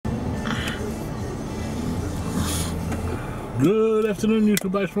Good afternoon,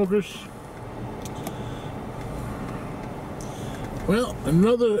 YouTube Bike Smokers. Well,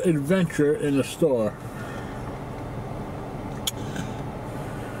 another adventure in the store.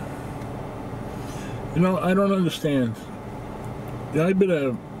 You know, I don't understand. You know, I've been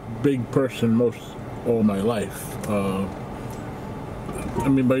a big person all my life. I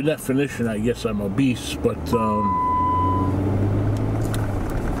mean, by definition, I guess I'm obese, but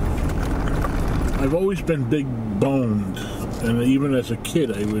I've always been big boned. And even as a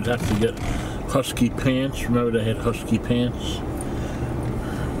kid, I would have to get husky pants. Remember they had husky pants?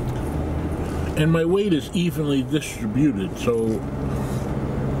 And my weight is evenly distributed, so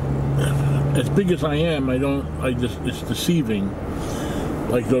as big as I am, it's deceiving.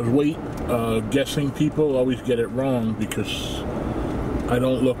 Like those weight guessing people always get it wrong because I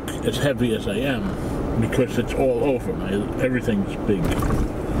don't look as heavy as I am, because it's all over. Everything's big.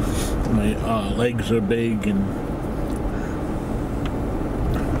 My legs are big, and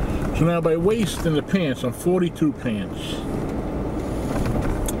so now by waist in the pants, I'm 42 pants.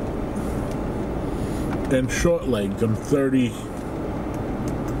 And short legged, I'm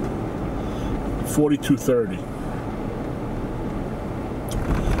 42, 30.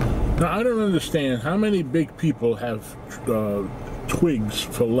 Now I don't understand how many big people have twigs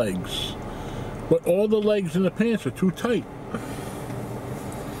for legs, but all the legs in the pants are too tight.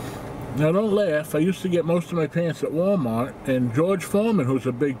 Now don't laugh, I used to get most of my pants at Walmart, and George Foreman, who's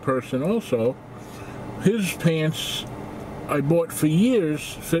a big person also, his pants I bought for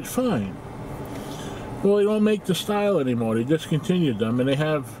years fit fine. Well, they don't make the style anymore, they discontinued them, and they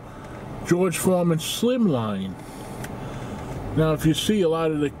have George Foreman's slim line. Now if you see a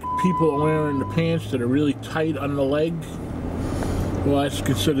lot of the people are wearing the pants that are really tight on the leg, well, that's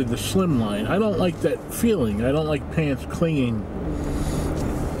considered the slim line. I don't like that feeling. I don't like pants clinging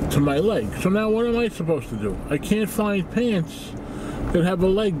to my leg. So now what am I supposed to do? I can't find pants that have a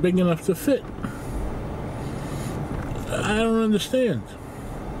leg big enough to fit. I don't understand.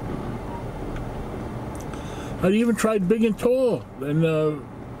 I even tried big and tall, and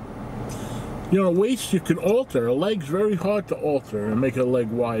you know, waist you can alter. A leg's very hard to alter and make a leg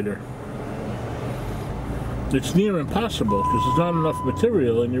wider. It's near impossible because there's not enough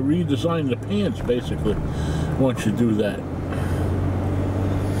material, and you redesign the pants basically once you do that.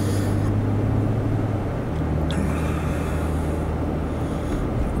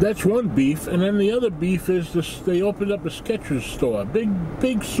 That's one beef, and then the other beef is this: they opened up a Skechers store, big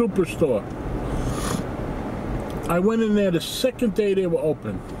superstore. I went in there the second day they were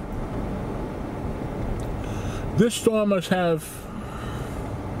open. This store must have,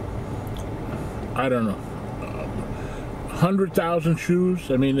 I don't know, 100,000 shoes.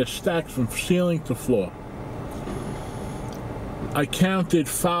 I mean, they're stacked from ceiling to floor. I counted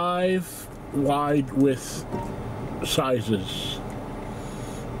 5 wide width sizes,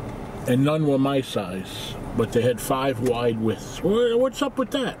 and none were my size, but they had 5 wide widths. Well, what's up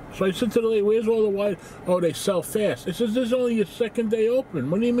with that? So I said to the lady, where's all the wide? Oh, they sell fast. I says, this is only your second day open.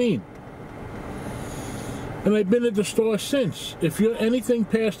 What do you mean? And I've been at the store since. If you're anything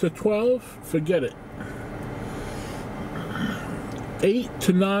past a 12, forget it. 8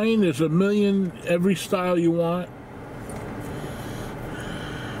 to 9, there's a million, every style you want.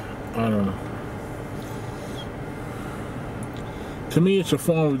 I don't know. To me, it's a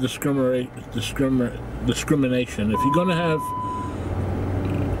form of discrimination. If you're going to have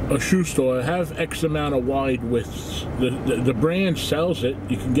a shoe store, have X amount of wide widths. The brand sells it.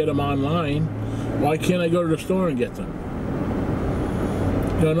 You can get them online. Why can't I go to the store and get them?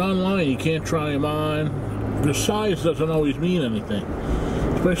 You know, online, you can't try them on. The size doesn't always mean anything,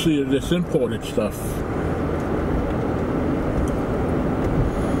 especially this imported stuff.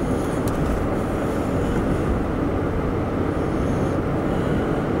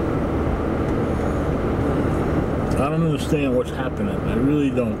 I don't understand what's happening. I really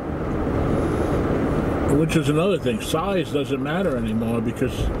don't. Which is another thing. Size doesn't matter anymore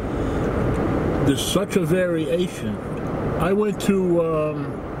because there's such a variation. I went to,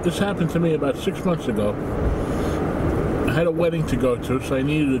 this happened to me about 6 months ago. I had a wedding to go to, so I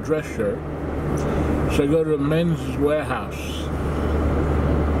needed a dress shirt. So I go to Men's Warehouse.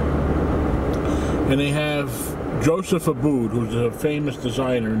 And they have Joseph Abboud, who's a famous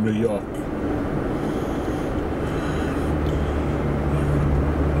designer in New York.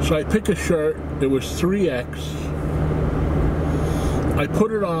 So I pick a shirt, it was 3X. I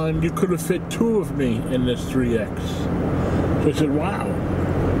put it on, you could have fit 2 of me in this 3X. So I said, wow,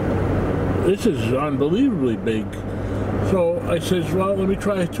 this is unbelievably big. So I says, well, let me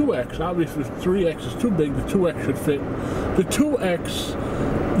try a 2X. Obviously, 3X is too big, the 2X should fit. The 2X,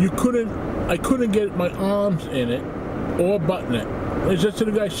 I couldn't get my arms in it or button it. I said to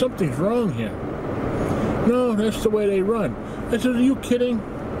the guy, something's wrong here. No, that's the way they run. I said, are you kidding?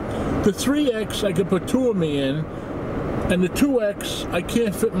 The 3X, I could put 2 of me in, and the 2X, I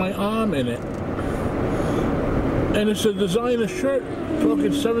can't fit my arm in it. And it's a designer shirt,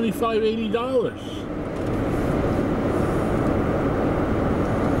 talking $75, $80.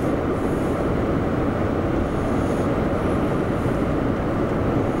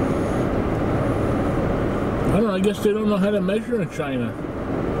 I don't know, I guess they don't know how to measure in China.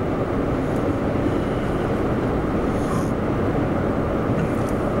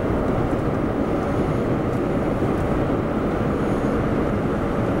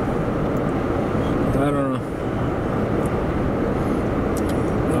 I don't know.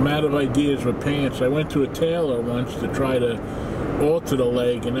 I'm out of ideas with pants. I went to a tailor once to try to alter the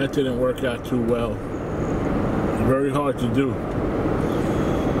leg, and that didn't work out too well. Very hard to do.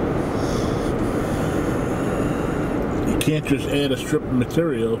 You can't just add a strip of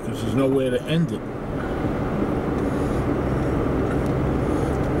material because there's nowhere to end it.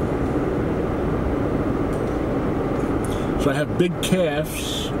 So I have big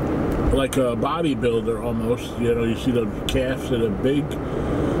calves, like a bodybuilder almost. You know, you see the calves that are big,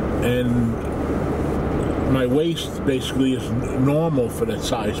 and my waist basically is normal for that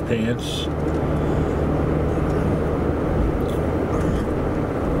size pants.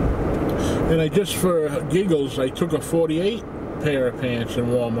 And I just, for giggles, I took a 48 pair of pants in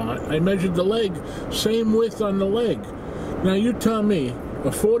Walmart. I measured the leg, same width on the leg. Now you tell me,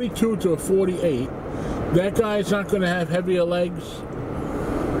 a 42 to a 48, that guy's not going to have heavier legs?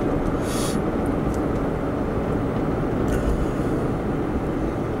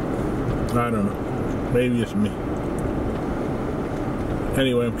 I don't know. Maybe it's me.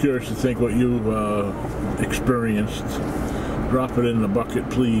 Anyway, I'm curious to think what you've experienced. Drop it in the bucket,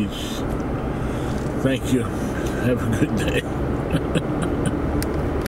 please. Thank you. Have a good day.